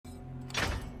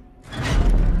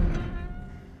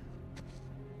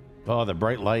Oh, the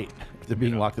bright light. They're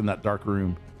being locked in that dark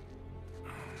room. Oh,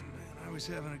 man, I was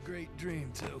having a great dream,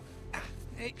 too.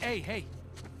 Hey.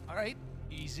 All right,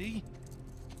 easy.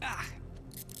 Ah.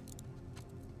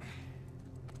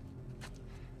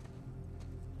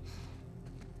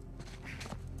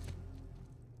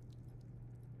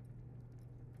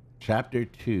 Chapter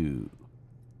 2,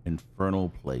 Infernal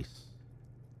Place.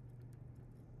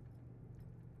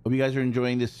 Hope you guys are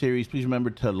enjoying this series. Please remember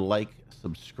to like,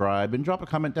 subscribe, and drop a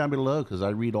comment down below because I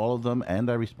read all of them and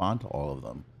I respond to all of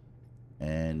them.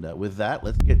 And with that,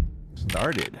 let's get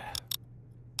started.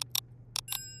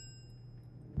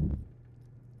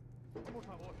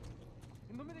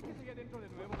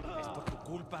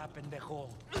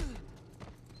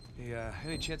 Hey,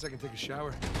 any chance I can take a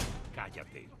shower?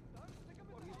 Cállate.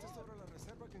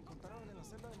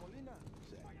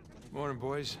 Morning,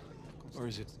 boys. Or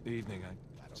is it evening?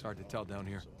 It's hard to tell down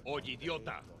here. Oye,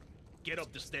 idiota. Get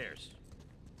up the stairs.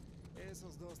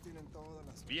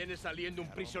 Viene saliendo un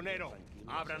prisionero.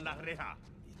 Abran la reja.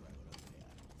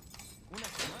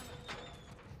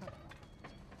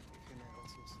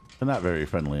 They're not very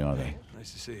friendly, are they?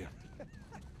 Nice to see you.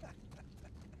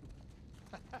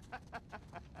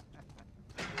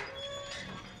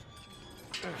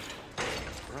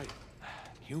 Right.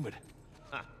 Humid.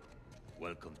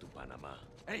 Welcome to Panama.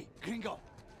 Hey, gringo.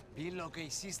 Vi lo que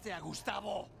hiciste a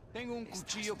Gustavo. Tengo un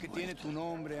cuchillo que tiene tu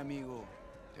nombre, amigo.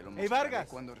 Te lo mostraré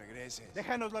cuando regreses.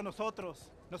 Déjanoslo a nosotros.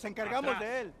 Nos encargamos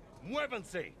de él.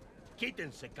 Muévanse.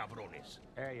 Quítense, cabrones.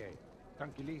 Hey,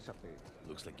 tranquilízate.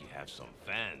 Looks like you have some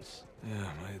fans.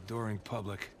 Yeah, my adoring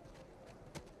public.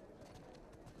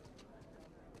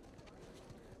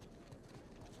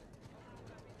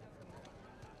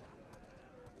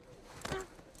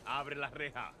 Abre la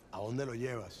reja. ¿A dónde lo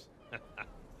llevas?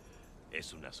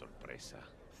 Es una sorpresa.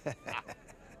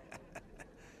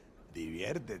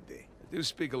 Diviértete. I do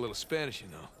speak a little Spanish, you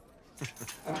know.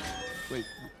 Wait,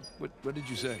 what did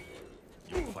you say?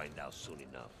 You'll find out soon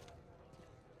enough.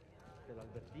 Te lo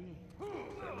advertí,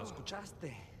 pero no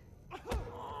escuchaste.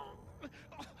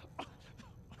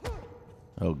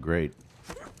 Oh, great.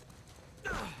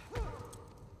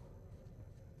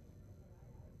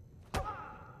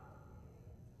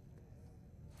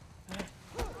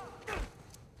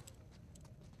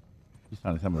 He's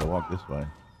trying to tell me to walk this way.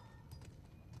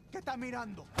 ¿Qué está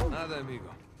mirando? Nada, amigo.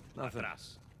 Nothing.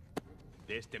 Atrás.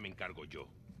 De este me encargo yo.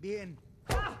 Bien.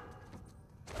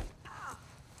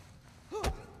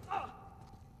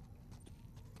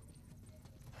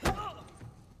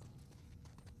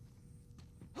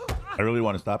 I really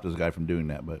want to stop this guy from doing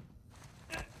that, but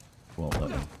won't let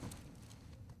me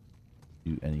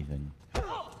do anything.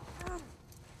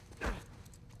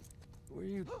 Where are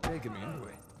you taking me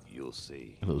anyway? You'll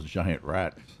see. Those giant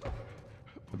rats.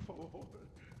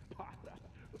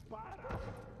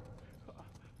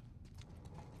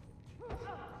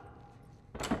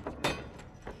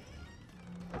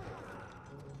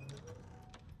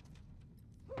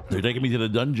 They're taking me to the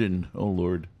dungeon. Oh,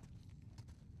 Lord.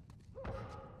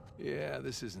 Yeah,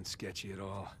 this isn't sketchy at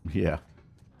all. Yeah.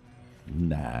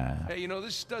 Nah. Hey, you know,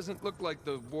 this doesn't look like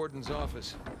the warden's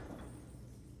office.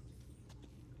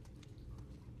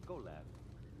 Go, lad.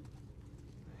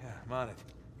 Yeah, I'm on it.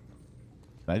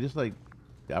 Can I just, like,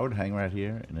 I would hang right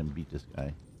here and then beat this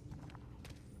guy.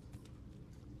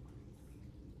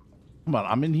 Come on,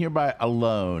 I'm in here by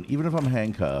alone. Even if I'm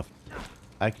handcuffed,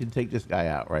 I can take this guy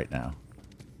out right now.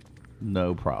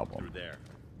 No problem. Through there.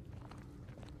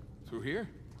 Through here?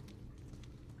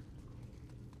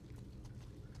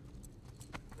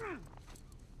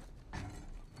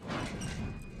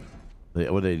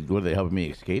 Were they helping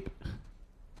me escape?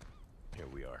 Here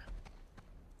we are.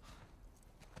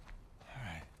 All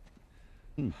right.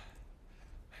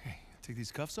 Hey, take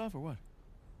these cuffs off or what?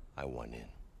 I want in.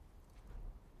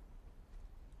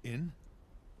 In?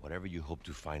 Whatever you hope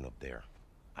to find up there,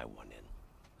 I want in.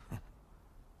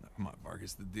 No, come on,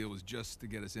 Vargas. The deal was just to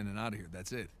get us in and out of here.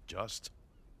 That's it. Just?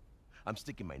 I'm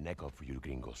sticking my neck out for you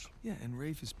gringos. Yeah, and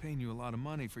Rafe is paying you a lot of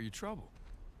money for your trouble.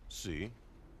 See?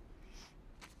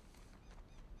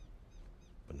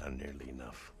 But not nearly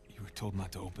enough. You were told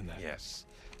not to open that. Yes.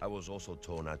 I was also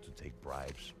told not to take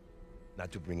bribes,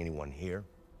 not to bring anyone here,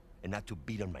 and not to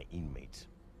beat on my inmates.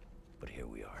 But here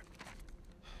we are.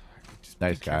 Just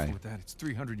Nice be careful guy. with that. It's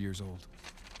 300 years old.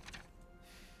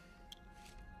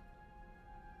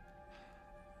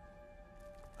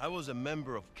 I was a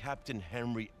member of Captain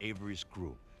Henry Avery's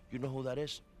crew. You know who that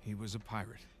is? He was a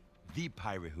pirate. The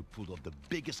pirate who pulled off the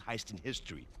biggest heist in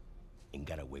history and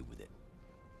got away with it.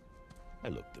 I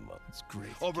looked him up. It's great.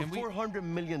 Over Can we- $400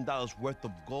 million worth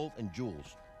of gold and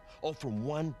jewels, all from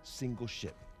one single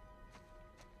ship.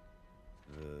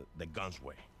 the guns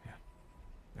way. Yeah.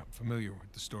 I'm familiar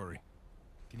with the story.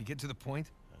 Can you get to the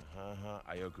point?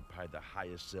 I occupied the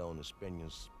highest cell in the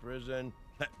Spaniards' prison.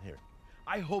 Here.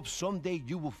 I hope someday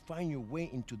you will find your way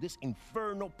into this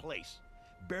infernal place,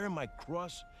 bear my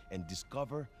cross, and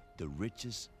discover the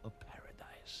riches of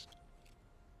paradise.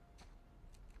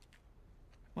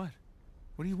 What?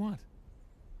 What do you want?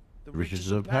 The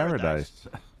Riches of paradise.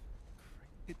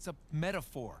 It's a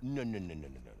metaphor. No.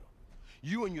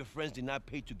 You and your friends did not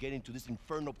pay to get into this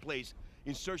infernal place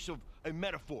in search of a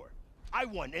metaphor. I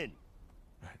want in.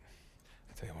 Right.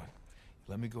 I tell you what.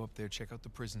 Let me go up there, check out the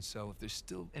prison cell. If there's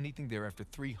still anything there after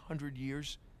 300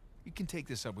 years, you can take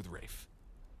this up with Rafe.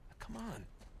 Now, come on.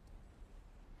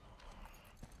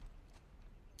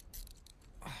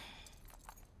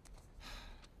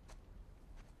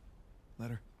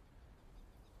 Letter.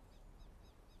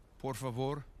 Por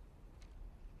favor.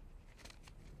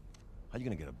 How you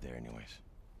gonna get up there anyways?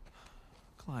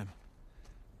 Climb.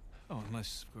 Oh,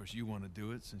 unless, of course, you want to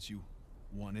do it, since you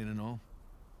want in and all.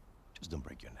 Just don't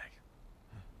break your neck.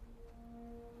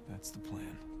 That's the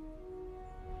plan.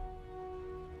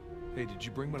 Hey, did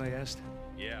you bring what I asked?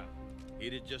 Yeah.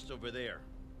 Eat it just over there.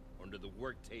 Under the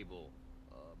work table.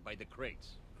 By the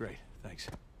crates. Great, thanks.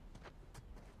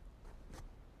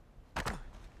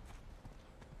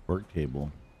 Work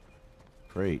table.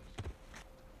 Great.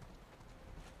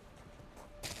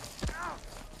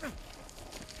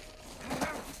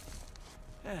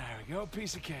 There we go,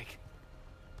 piece of cake.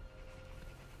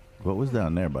 What was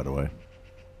down there, by the way?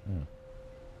 Yeah.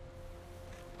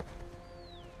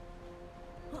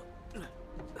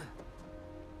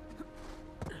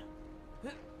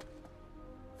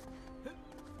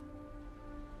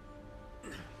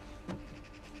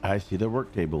 I see the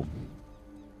work table.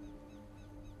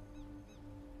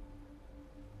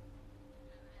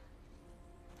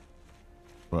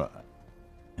 Well,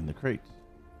 in the crates.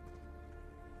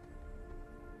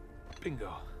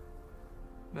 Bingo.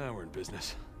 Now we're in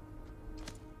business.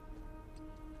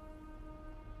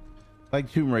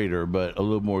 Like Tomb Raider, but a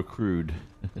little more crude.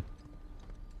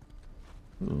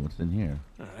 Ooh, what's in here?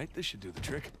 All right, this should do the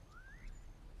trick.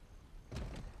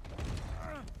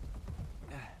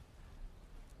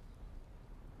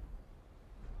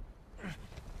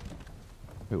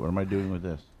 Wait, what am I doing with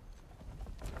this?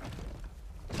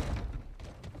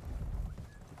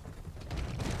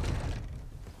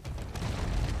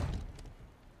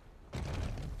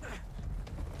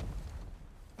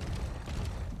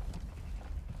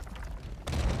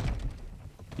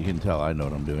 You can tell I know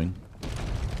what I'm doing.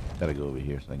 Gotta go over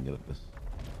here so I can get up this.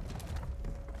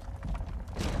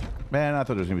 Man, I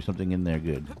thought there was gonna be something in there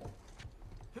good.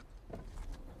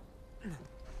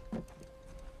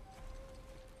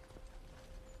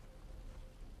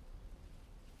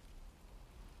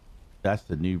 That's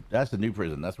the new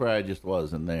prison. That's where I just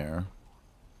was in there.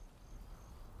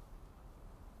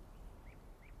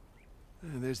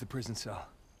 There's the prison cell.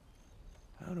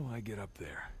 How do I get up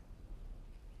there?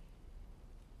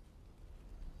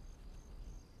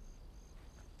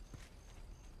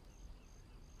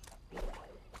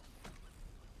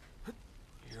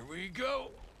 Here we go.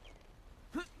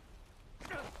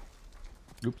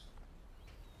 Oops.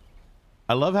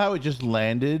 I love how it just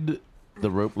landed. The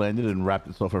rope landed and wrapped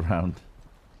itself around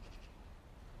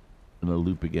in a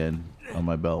loop again on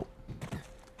my belt.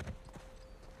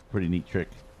 Pretty neat trick.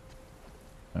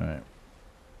 All right.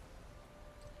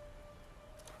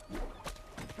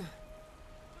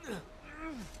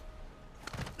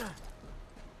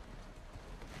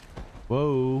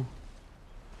 Whoa.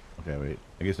 Okay, wait.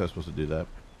 I guess I was supposed to do that.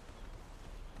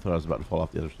 I thought I was about to fall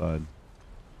off the other side.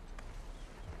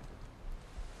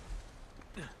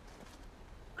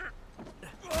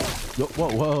 Whoa,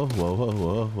 whoa, whoa, whoa,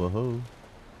 whoa, whoa, whoa.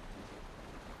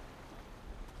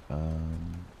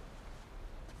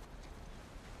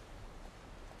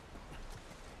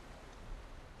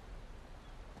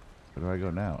 Where do I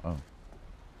go now? Oh.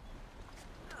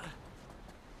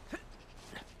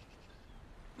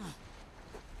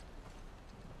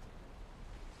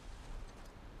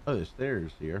 Oh, there's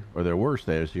stairs here. Or there were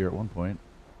stairs here at one point.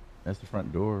 That's the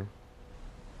front door.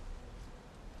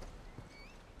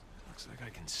 Looks like I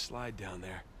can slide down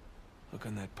there. Look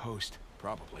on that post,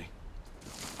 probably.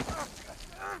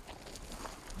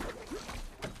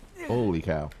 Holy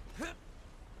cow.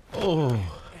 Oh.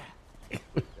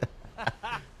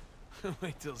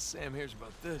 Wait till Sam hears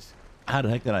about this. How the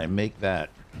heck did I make that?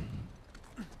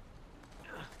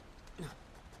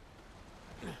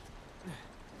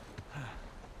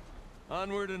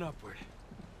 Onward and upward.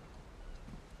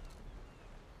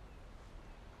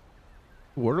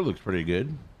 Water looks pretty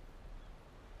good.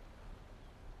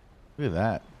 Look at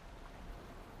that.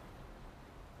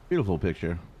 Beautiful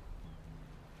picture.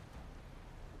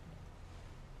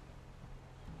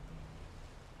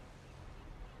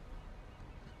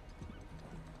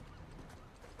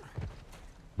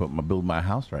 But build my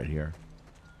house right here.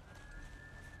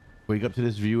 Wake up to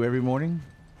this view every morning.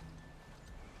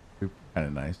 Kind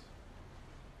of nice.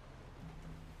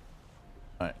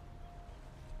 All right.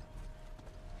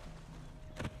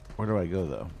 Where do I go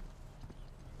though?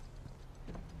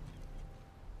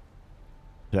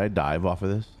 Did I dive off of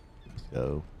this? Let's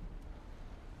go.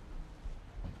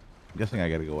 I'm guessing I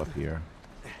gotta go up here.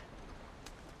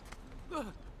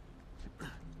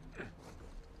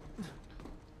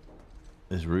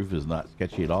 This roof is not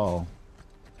sketchy at all.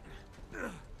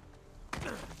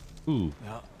 Ooh.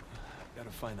 Now, gotta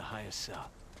find the highest cell.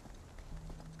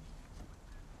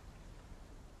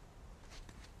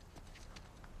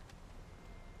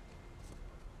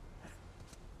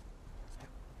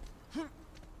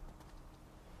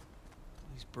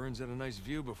 These Burns had a nice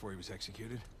view before he was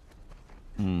executed.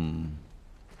 Hmm.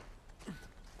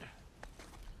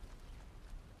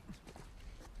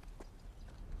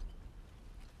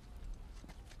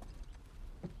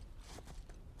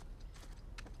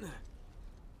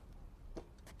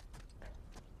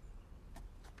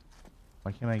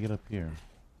 Why can't I get up here?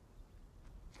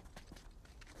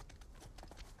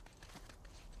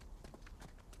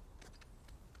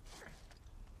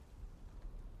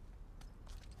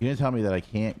 You gonna tell me that I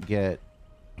can't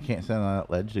stand on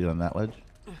that ledge to get on that ledge?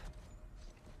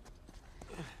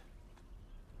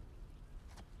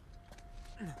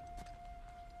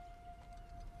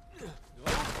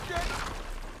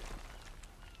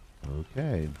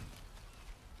 Okay.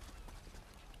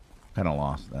 Kind of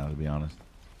lost now, to be honest.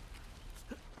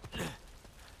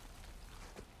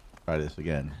 Try this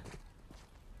again.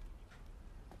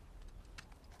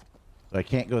 So I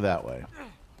can't go that way.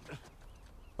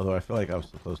 Although I feel like I was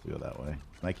supposed to go that way.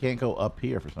 And I can't go up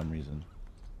here for some reason.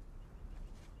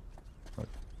 Look.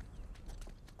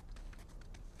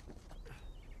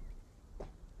 Is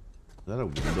that a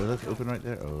window that's open right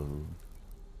there? Oh.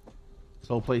 This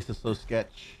whole place is so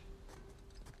sketch.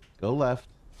 Go left.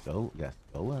 Go, yes,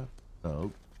 go left.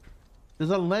 No. There's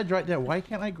a ledge right there. Why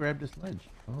can't I grab this ledge?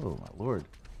 Oh, my lord.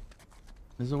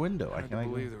 There's a window. I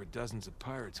can't believe there were dozens of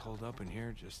pirates holed up in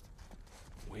here just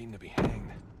waiting to be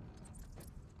hanged.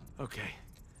 Okay.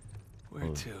 Where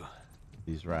to?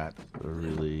 These rats are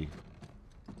really...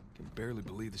 Can barely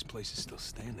believe this place is still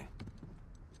standing.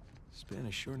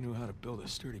 Spanish sure knew how to build a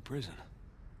sturdy prison.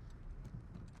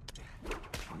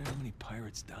 Wonder how many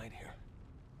pirates died here.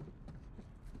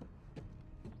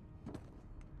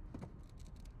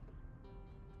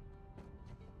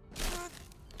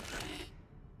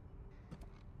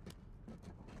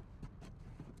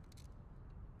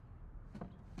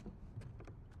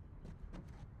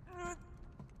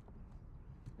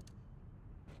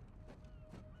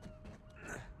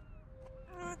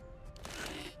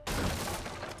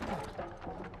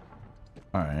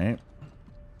 Alright.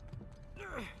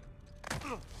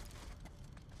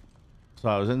 So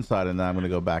I was inside and now I'm going to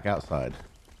go back outside.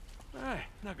 Alright,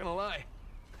 not gonna lie.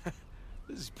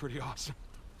 This is pretty awesome.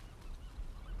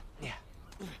 Yeah.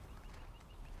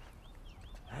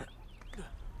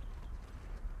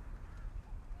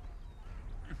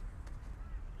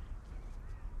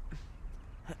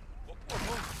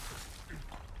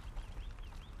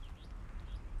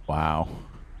 Wow.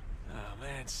 Oh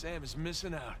man, Sam is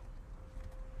missing out.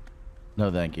 No,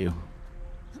 thank you.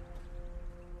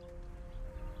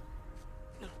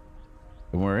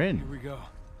 And we're in. Here we go.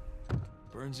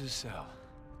 Burns' cell.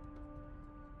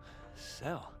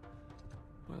 Cell?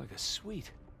 More like a suite.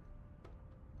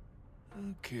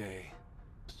 Okay.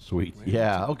 Sweet.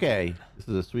 Yeah, okay. This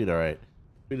is a suite, alright.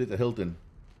 Suite at the Hilton.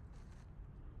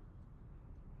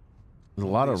 There's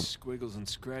a lot of squiggles and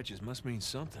scratches must mean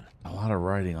something. A lot of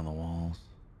writing on the walls.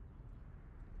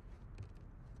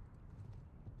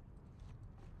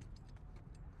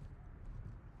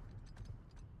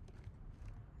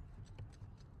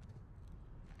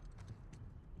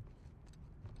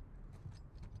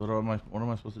 What am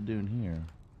I supposed to do in here?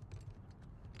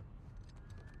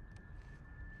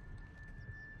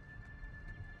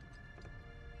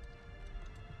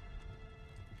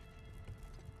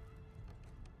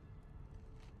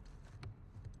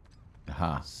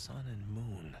 Aha. Sun and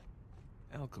moon.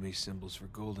 Alchemy symbols for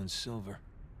gold and silver.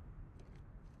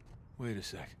 Wait a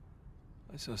sec.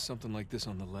 I saw something like this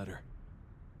on the letter.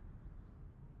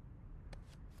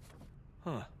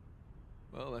 Huh.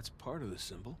 Well, that's part of the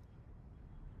symbol.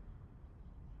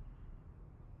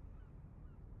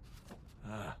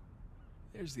 Ah,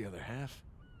 there's the other half.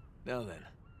 Now then.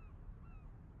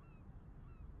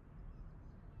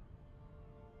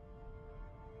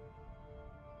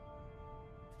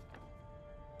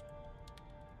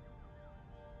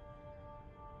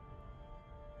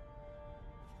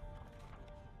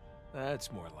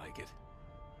 That's more like it.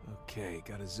 Okay,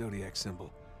 got a zodiac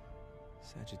symbol.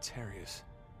 Sagittarius.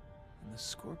 And the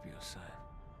Scorpio sign.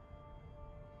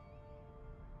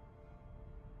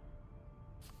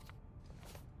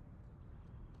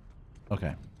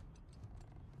 Okay.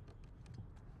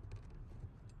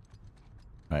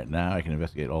 All right, now I can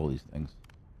investigate all these things.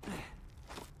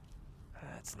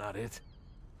 That's not it.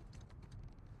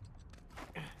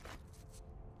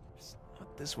 It's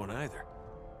not this one either.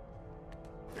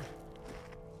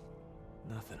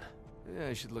 Nothing. Yeah,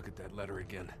 I should look at that letter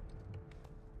again.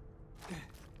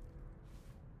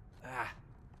 Ah,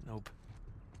 nope.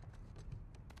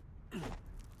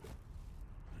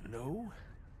 No?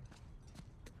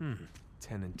 10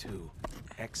 and 2.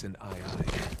 X and II.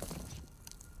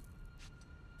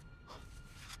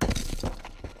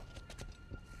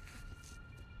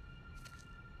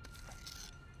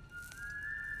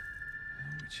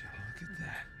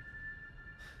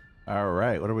 All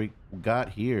right, what do we got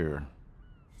here?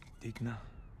 Digna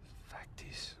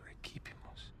factis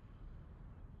recipimus.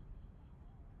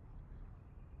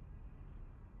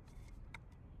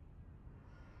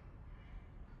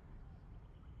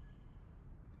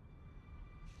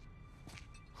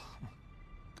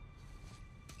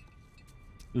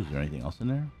 Ooh, is there anything else in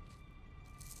there?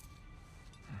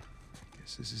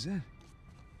 Guess this is it. All right.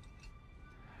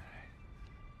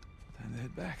 Time to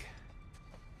head back.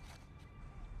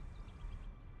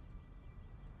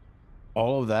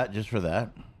 All of that just for that?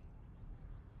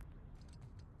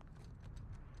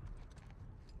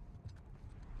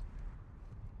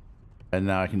 And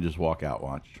now I can just walk out,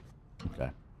 watch. Okay.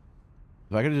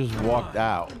 If I could have just walked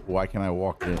out, why can't I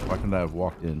walk in? Why couldn't I have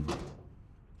walked in?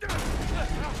 Gotta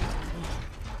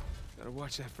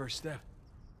watch that first step.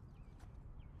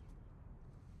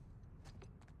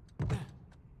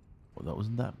 Well, that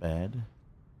wasn't that bad.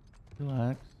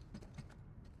 Relax.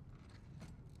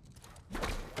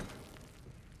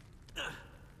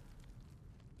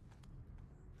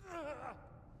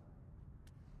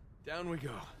 Down we go.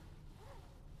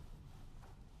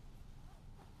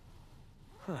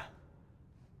 Huh.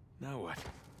 Now what?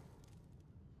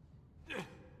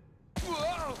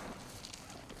 Whoa!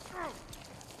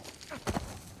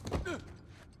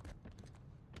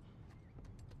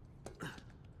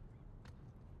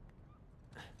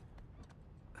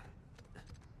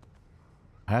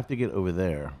 I have to get over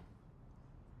there.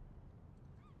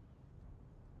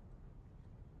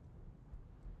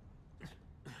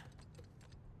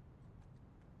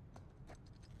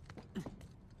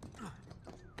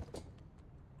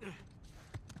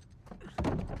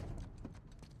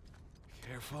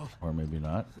 Careful. Or maybe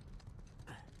not.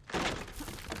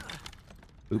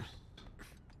 Oops.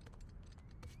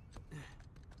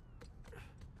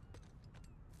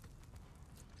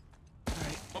 All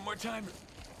right, one more time.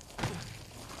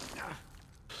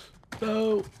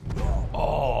 No.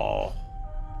 Oh.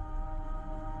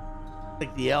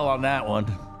 Take the L on that one.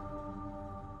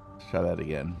 Let's try that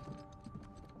again.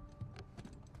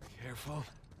 Careful.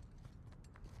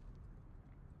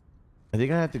 I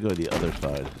think I have to go to the other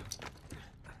side.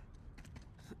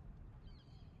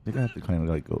 I think I have to kind of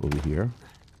like go over here.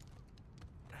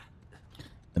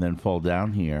 And then fall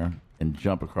down here and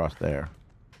jump across there.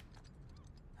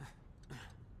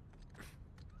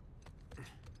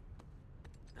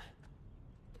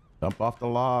 Jump off the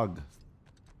log.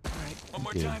 All right, one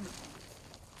more Okay. time.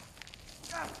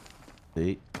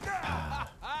 See?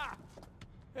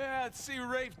 Yeah, let's see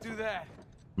Rafe do that.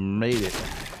 Made it.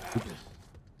 Oops.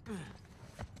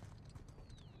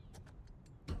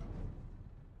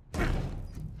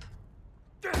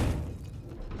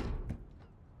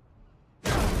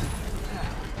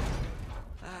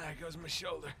 There goes my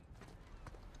shoulder.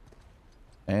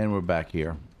 And we're back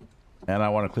here. And I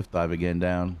want to cliff dive again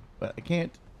down, but I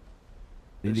can't.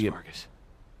 Need to get... Vargas.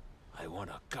 I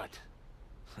want a cut.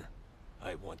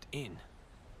 I want in.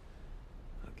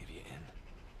 I'll give you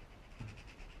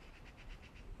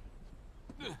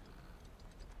in.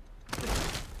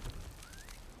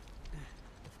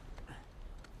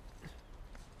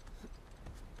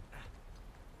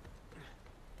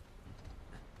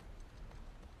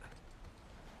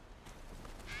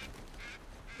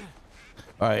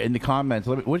 All right, in the comments,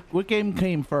 let me, what game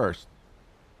came first?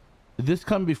 Did this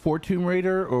come before Tomb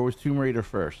Raider, or was Tomb Raider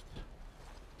first?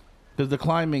 Because the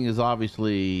climbing is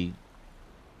obviously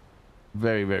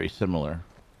very, very similar.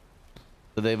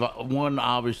 So they've one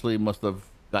obviously must have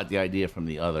got the idea from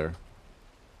the other.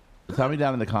 So tell me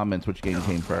down in the comments which game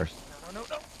came first. No.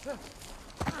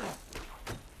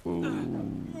 Ooh.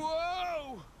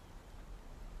 Whoa!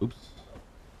 Oops.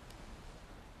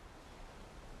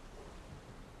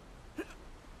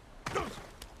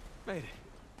 Made it.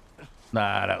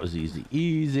 Nah, that was easy.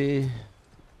 Easy.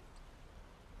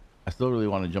 I still really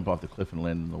want to jump off the cliff and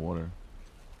land in the water.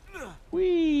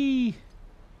 Whee!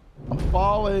 I'm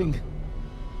falling.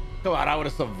 Come on, I would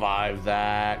have survived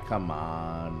that. Come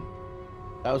on.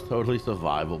 That was totally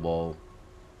survivable.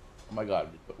 Oh my god,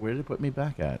 where did it put me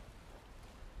back at?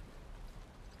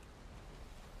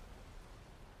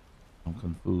 I'm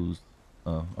confused.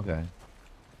 Oh, okay.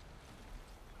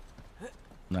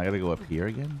 Now I gotta go up here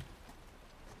again?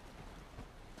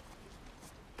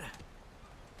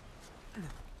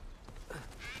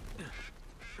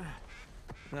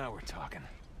 Now we're talking.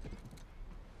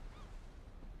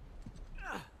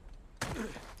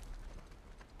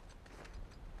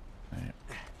 Right.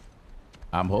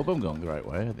 I hope I'm going the right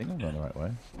way. I think I'm going the right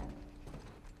way.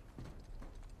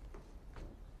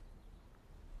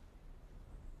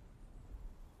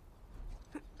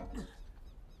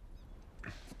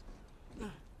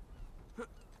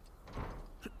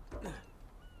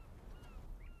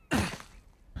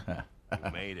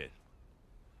 You made it.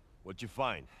 What'd you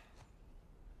find?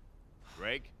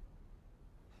 Greg?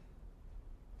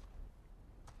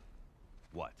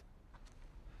 What?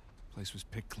 Place was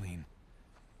picked clean.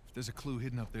 If there's a clue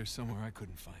hidden up there somewhere, I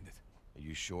couldn't find it. Are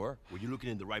you sure? Were you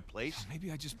looking in the right place?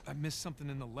 Maybe I missed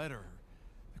something in the letter.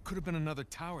 There could have been another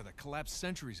tower that collapsed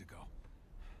centuries ago.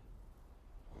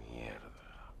 Yeah.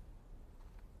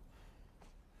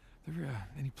 There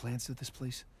any plans to this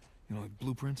place? You know, like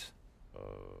blueprints?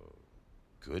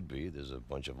 Could be. There's a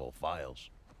bunch of old files.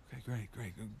 Okay,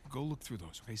 great. Go look through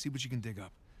those, okay? See what you can dig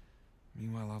up.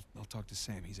 Meanwhile, I'll talk to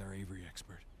Sam. He's our Avery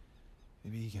expert.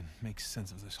 Maybe he can make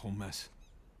sense of this whole mess.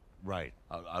 Right.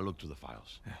 I'll look through the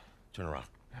files. Yeah. Turn around.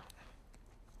 Yeah.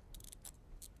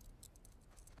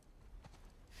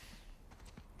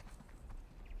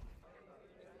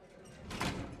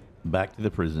 Back to the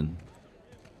prison.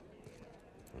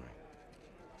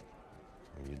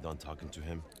 When you're done talking to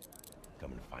him,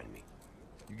 come and find me.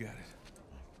 You got it.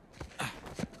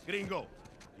 Gringo,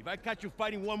 if I catch you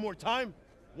fighting one more time,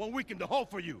 1 week in the hole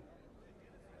for you.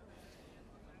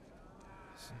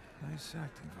 Some nice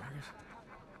acting, Vargas.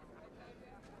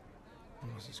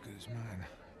 Almost as good as mine.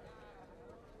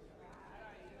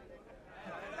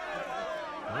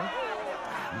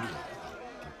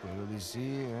 ¿Qué puedo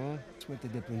decir, eh? Suerte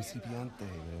de principiante,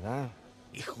 ¿verdad?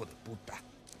 Hijo de puta.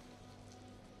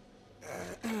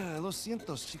 Lo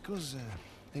siento, chicos.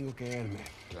 Tengo que irme.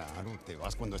 Claro, te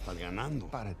vas cuando estás ganando.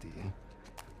 Para ti, ¿eh?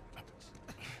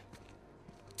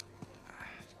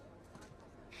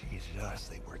 Jesus,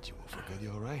 they worked you over good.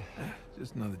 You all right?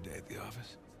 Just another day at the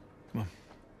office. Come on.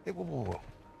 Hey, whoa.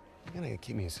 You're gonna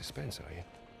keep me in suspense, are you?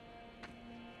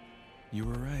 You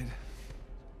were right.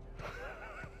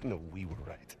 No, we were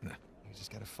right. No. We just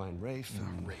gotta find Rafe.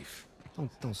 No, Rafe.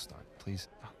 Don't start, please.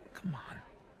 Oh, come on.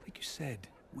 Like you said,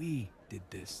 we did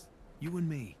this. You and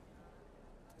me.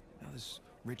 Now this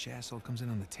rich asshole comes in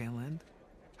on the tail end?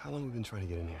 How long have we been trying to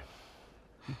get in here?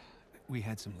 We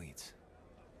had some leads.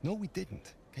 No, we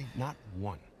didn't. Okay, not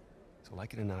one. So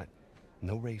like it or not,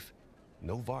 no Rafe,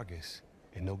 no Vargas,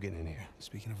 and no getting in here.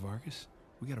 Speaking of Vargas,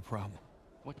 we got a problem.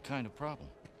 What kind of problem?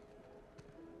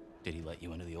 Did he let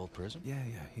you into the old prison? Yeah,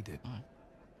 he did. All right.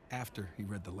 After he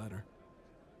read the letter.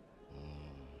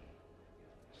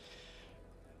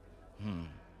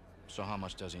 So how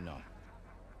much does he know?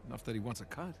 Enough that he wants a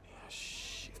cut.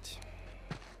 Shit.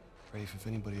 Rafe, if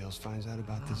anybody else finds out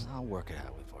about this... I'll work it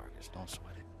out with Vargas. Don't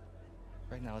sweat it.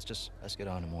 Right now, let's get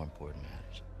on to more important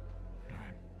matters. All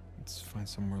right. Let's find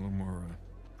somewhere a little more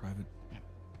private. Yeah.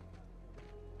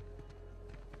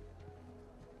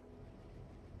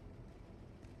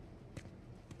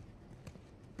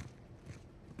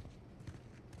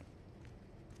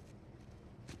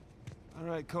 All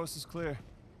right, coast is clear.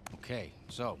 Okay,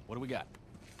 so what do we got?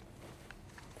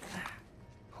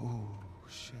 Oh,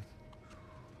 shit.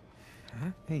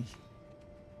 Huh? Hey,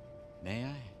 May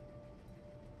I?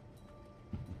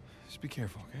 just be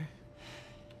careful, okay?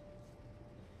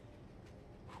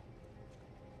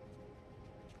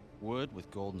 Wood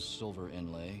with gold and silver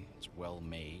inlay. It's well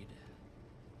made.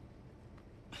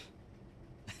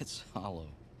 It's hollow.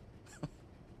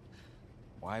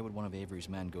 Why would one of Avery's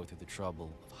men go through the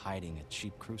trouble of hiding a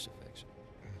cheap crucifix?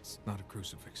 It's not a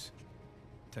crucifix.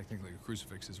 Technically, a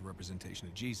crucifix is a representation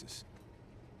of Jesus.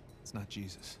 It's not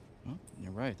Jesus. Well,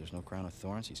 you're right. There's no crown of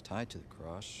thorns. He's tied to the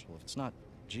cross. Well, if it's not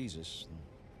Jesus, then...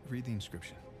 Read the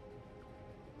inscription.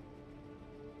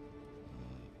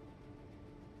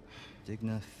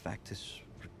 Digna factus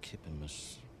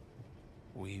recipimus.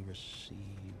 We receive...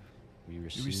 You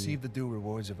receive the due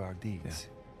rewards of our deeds.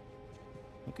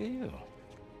 Look at you.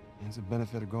 It's a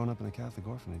benefit of growing up in a Catholic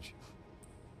orphanage.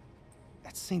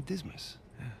 That's St. Dismas.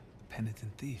 Yeah,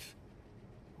 penitent thief.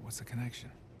 What's the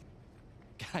connection?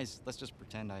 Guys, let's just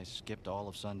pretend I skipped all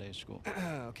of Sunday school.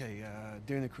 Okay,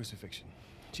 during the crucifixion,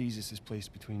 Jesus is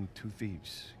placed between two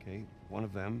thieves, okay? One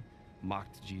of them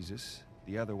mocked Jesus.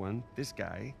 The other one, this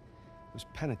guy, was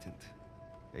penitent.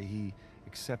 Okay? He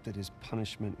accepted his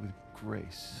punishment with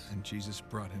grace. And Jesus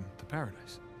brought him to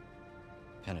paradise.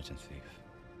 Penitent thief.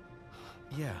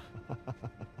 Yeah.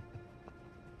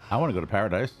 I want to go to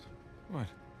paradise. What?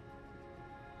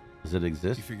 Does it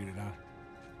exist? You figured it out?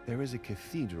 There is a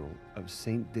cathedral of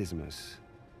St. Dismas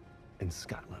in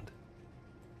Scotland.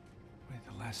 Wait,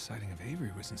 the last sighting of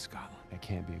Avery was in Scotland. That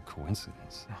can't be a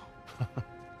coincidence. No.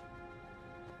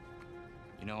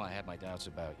 You know, I had my doubts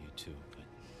about you too, but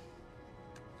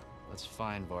let's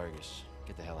find Vargas.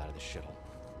 Get the hell out of this shithole.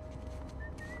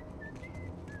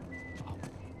 Oh.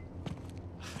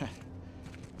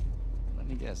 Let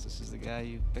me guess, this is the guy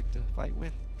you picked a fight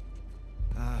with?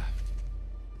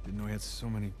 Didn't know he had so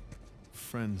many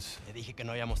friends. Te dije que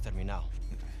no habíamos terminado.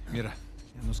 Mira,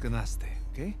 ya nos ganaste,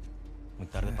 ¿ok? Muy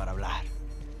tarde para hablar.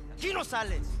 Aquí no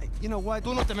sales. Hey, you know what?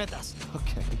 Tú no te metas.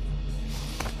 Okay.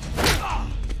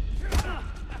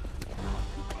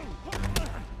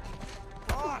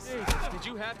 Did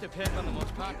you have to pick on the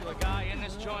most popular guy in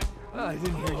this joint? I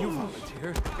didn't hear you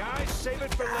volunteer. Guys, save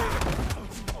it for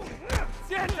later.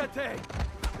 Siéntate.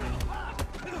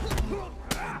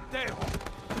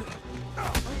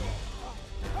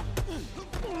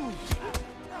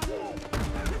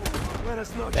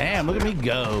 Damn, look at me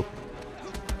go.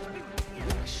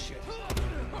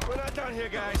 We're not done here,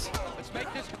 guys. Let's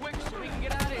make this quick so we can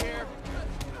get out of here.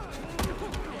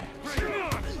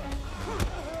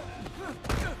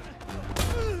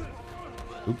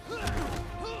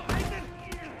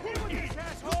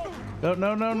 No,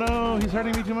 no, no, no. He's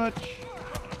hurting me too much.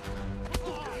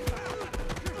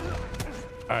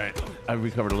 All right, I've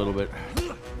recovered a little bit.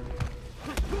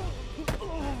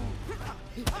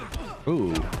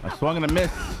 Ooh, I swung and a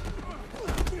miss.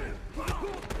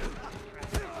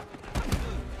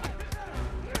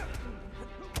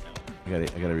 I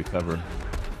gotta recover.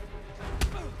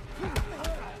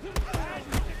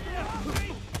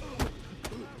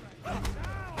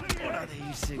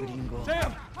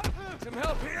 Sam, some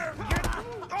help here.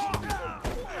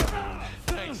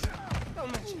 Thanks.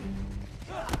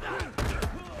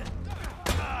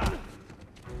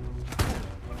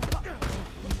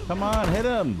 Come on, hit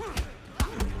him.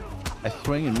 I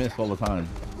swing and miss all the time.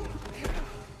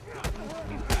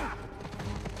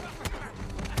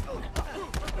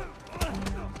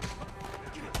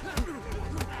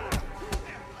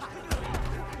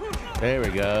 There we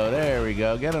go. There we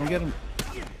go. Get him. Get him.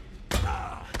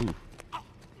 Ooh.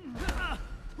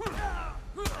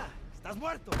 Estás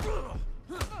muerto.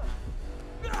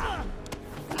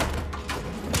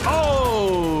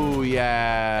 Oh,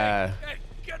 yeah. Hey,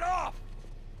 get off.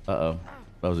 Uh-oh.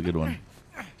 That was a good one.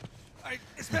 Ay,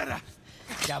 espera.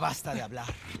 Ya basta de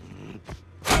hablar.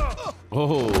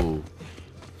 Oh.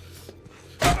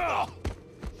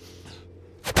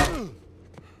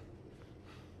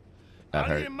 That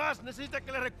hurt. Alguien más necesita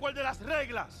que le recuerde las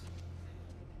reglas.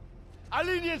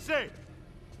 ¡Alíñense!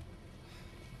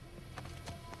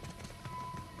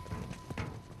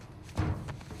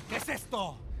 ¿Qué es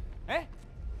esto? ¿Eh?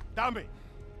 Dame.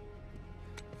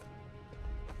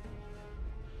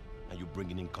 Are you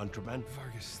bringing in contraband?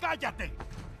 Vargas. ¡Cállate!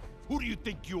 Who do you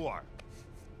think you are?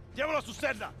 Llévalo a su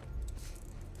celda.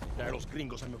 Trae a los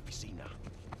gringos a mi oficina.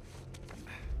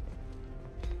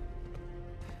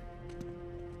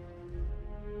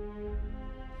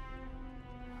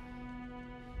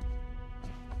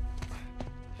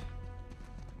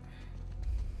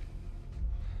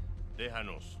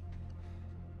 Déjanos.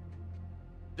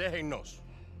 Déjennos.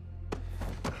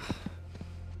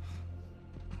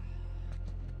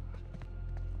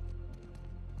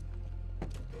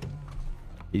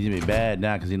 He's gonna be bad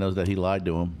now because he knows that he lied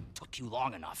to him. Took you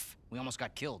long enough. We almost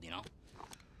got killed, you know?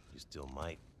 You still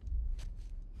might.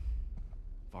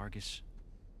 Vargas?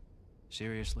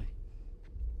 Seriously?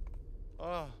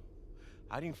 Oh,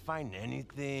 I didn't find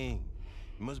anything.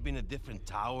 It must be in a different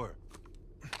tower.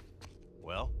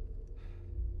 Well?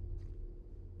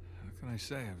 What can I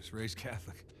say? I was raised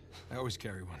Catholic. I always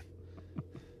carry one.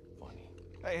 Funny.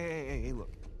 Hey, look.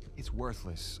 It's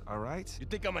worthless, all right? You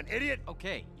think I'm an idiot?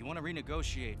 Okay, you want to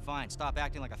renegotiate? Fine. Stop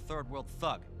acting like a third world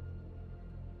thug.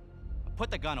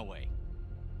 Put the gun away.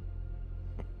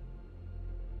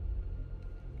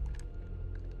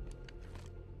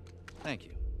 Thank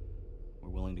you. We're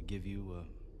willing to give you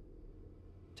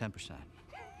 10%.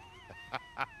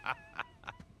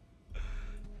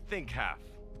 Think half.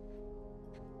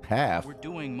 Half. We're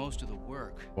doing most of the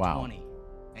work. Wow. 20.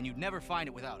 and you'd never find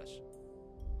it without us.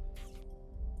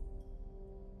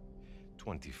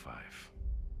 25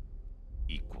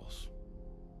 equals.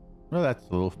 Well, that's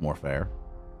a little more fair.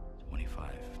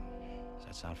 25. Does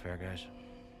that sound fair, guys?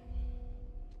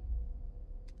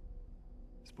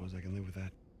 Suppose I can live with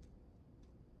that.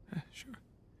 Sure.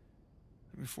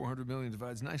 I mean, 400 million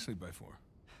divides nicely by 4.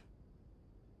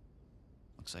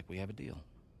 Looks like we have a deal.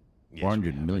 Yes, 400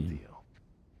 we have a million. deal.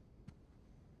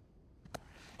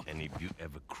 And if you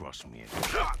ever cross me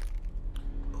again.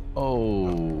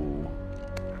 Oh.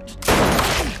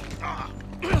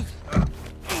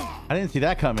 I didn't see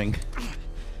that coming.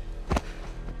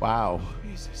 Wow.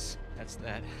 Jesus. That's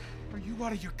that. Are you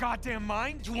out of your goddamn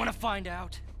mind? You want to find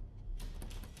out?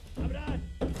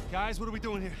 Guys, what are we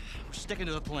doing here? We're sticking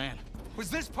to the plan. Was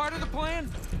this part of the plan?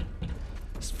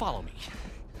 Just follow me.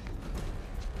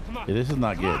 Come on. Yeah, this is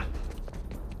not good. on.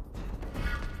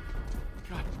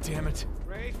 God damn it.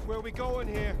 Rafe, where are we going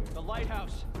here? The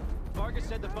lighthouse. Vargas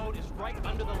said the boat is right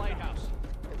under the lighthouse.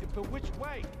 But which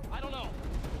way? I don't know.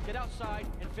 Get outside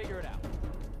and figure it out.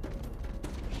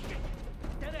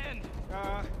 Dead end.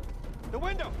 The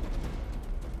window.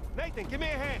 Nathan, give me a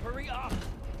hand. Hurry up.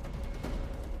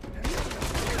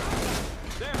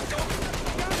 There, go.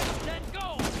 Got it. Then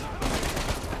go.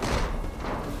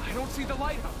 I don't see the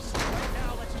lighthouse. Right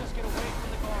now, let's just get away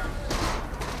from the guards.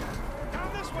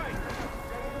 Down this way.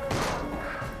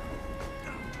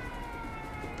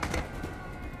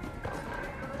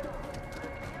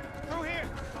 Through here.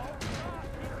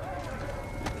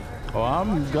 Oh,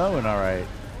 I'm going all right.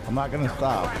 I'm not gonna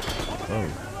stop. Oh.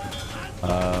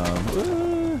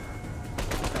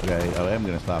 Okay. Oh, I am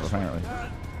gonna stop apparently. No,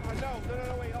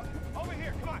 wait. Over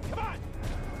here. Come on.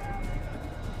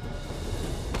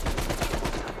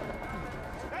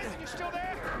 Nathan, you still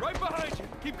there? Right behind you.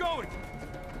 Keep going.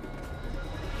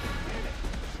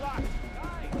 It's locked.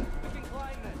 Guys, we can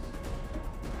climb this.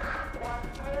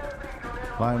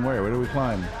 Climb where? Where do we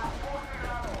climb?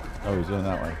 Oh, he's going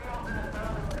that way.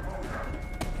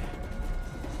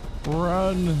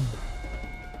 Run.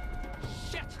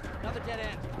 Shit! Another dead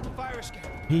end. Fire escape.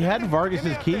 He had Vargas's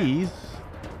Get me up there. keys.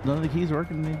 None of the keys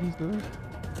work in any of these doors.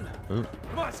 Oh.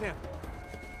 Come on, Sam.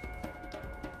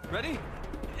 Ready?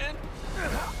 And...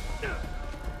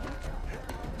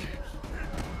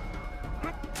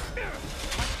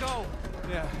 Let's go.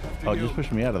 Yeah, after Oh, you. just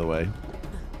push me out of the way.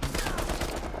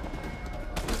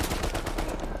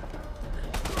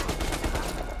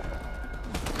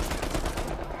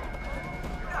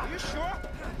 Are you sure?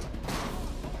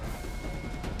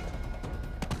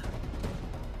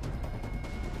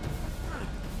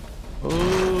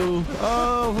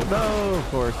 Oh no, of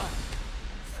course.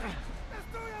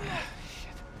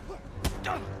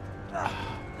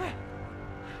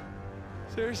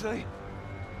 Seriously?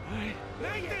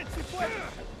 Nathan, si puede.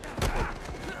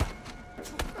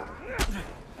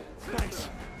 Thanks.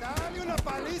 Dale una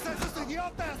paliza a esos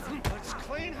idiotas. Let's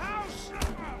clean house.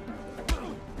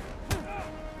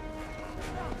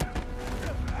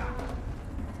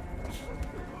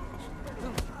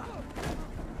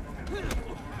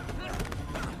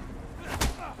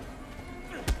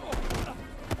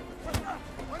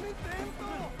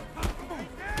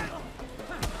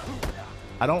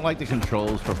 I don't like the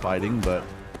controls for fighting, but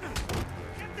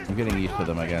I'm getting used to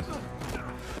them, I guess.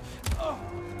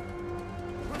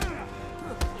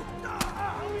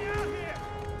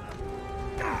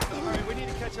 Alright, we need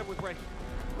to catch up with Ray.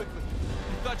 Quickly.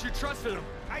 Thought you trusted him.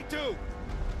 I do.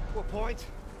 What point?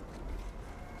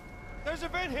 There's a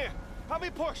vent here. Help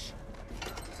me push.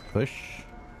 Push.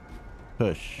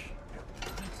 Push.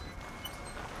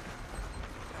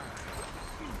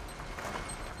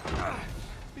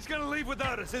 He's gonna leave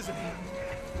without us, isn't he?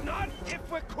 Not if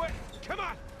we're quick. Come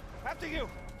on. After you.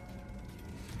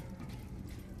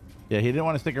 Yeah, he didn't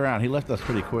want to stick around. He left us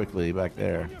pretty quickly back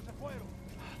there.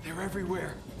 They're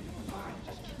everywhere.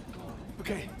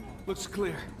 Okay, looks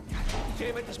clear.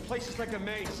 Damn it, this place is like a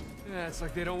maze. Yeah, it's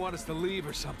like they don't want us to leave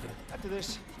or something. After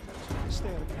this, stay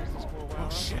out of business for a while.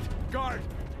 Oh, shit. Guard!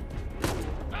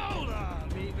 Hola,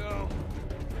 amigo.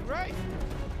 Right.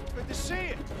 Good to see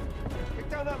you. Kick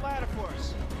down that ladder for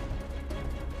us.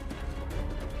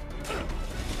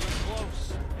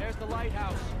 Close. There's the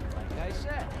lighthouse. Like I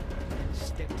said,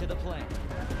 stick to the plan.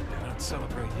 I don't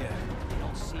celebrate yet.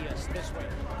 Don't see us this way.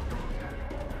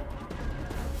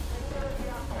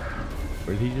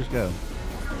 Where did he just go?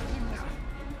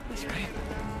 That's right.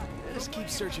 Just keep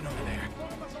searching over there.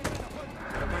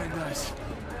 Don't mind us.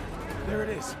 There it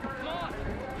is. Come on.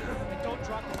 And don't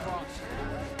drop the cross.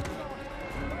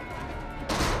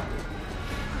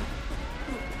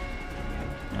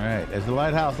 All right, there's the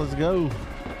lighthouse. Let's go.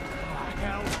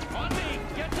 On me.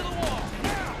 Get to the wall.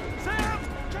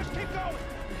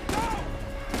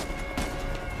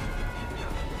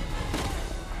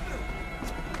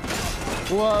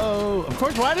 Whoa. Of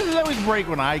course, why does it always break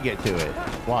when I get to it?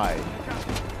 Why?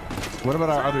 What about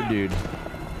our other dude?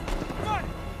 Come on,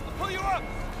 I'll pull you up.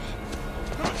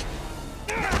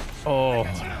 Oh,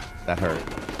 that hurt.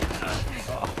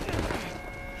 Oh.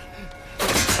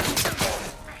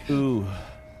 Ooh.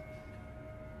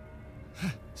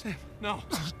 Sam, no.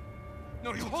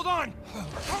 No, you hold on.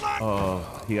 Hold on.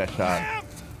 Oh, he got shot. Sam!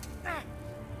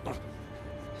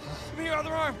 Give me your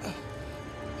other arm.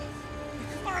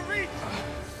 Come on, reach.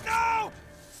 No!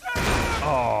 Sam!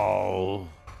 Oh.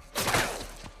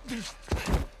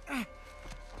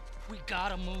 We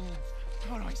gotta move.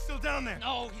 Oh, no, he's still down there.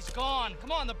 No, he's gone.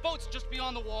 Come on, the boat's just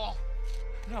beyond the wall.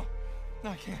 No,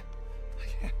 I can't.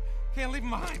 Can't leave him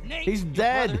behind. Nate, He's your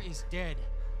dead. brother is dead.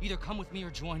 Either come with me or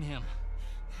join him.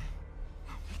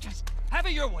 Just have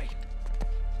it your way.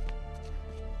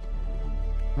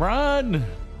 Run!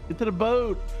 Get to the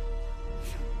boat.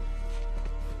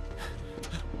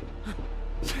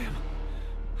 Sam.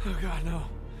 Oh, God, no.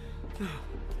 No.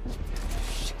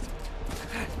 Shit.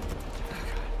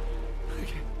 Oh,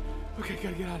 God. Okay,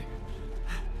 gotta get out of here.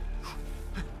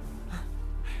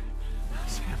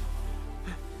 Sam.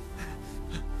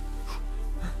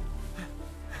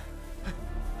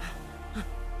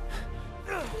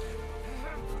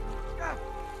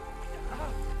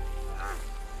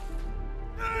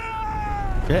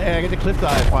 Yeah, I get the cliff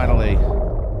dive finally.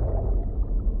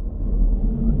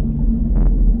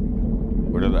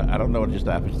 Where did I don't know what just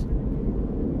happened.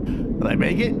 Did I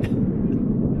make it?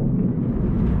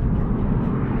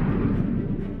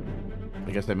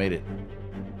 I guess I made it.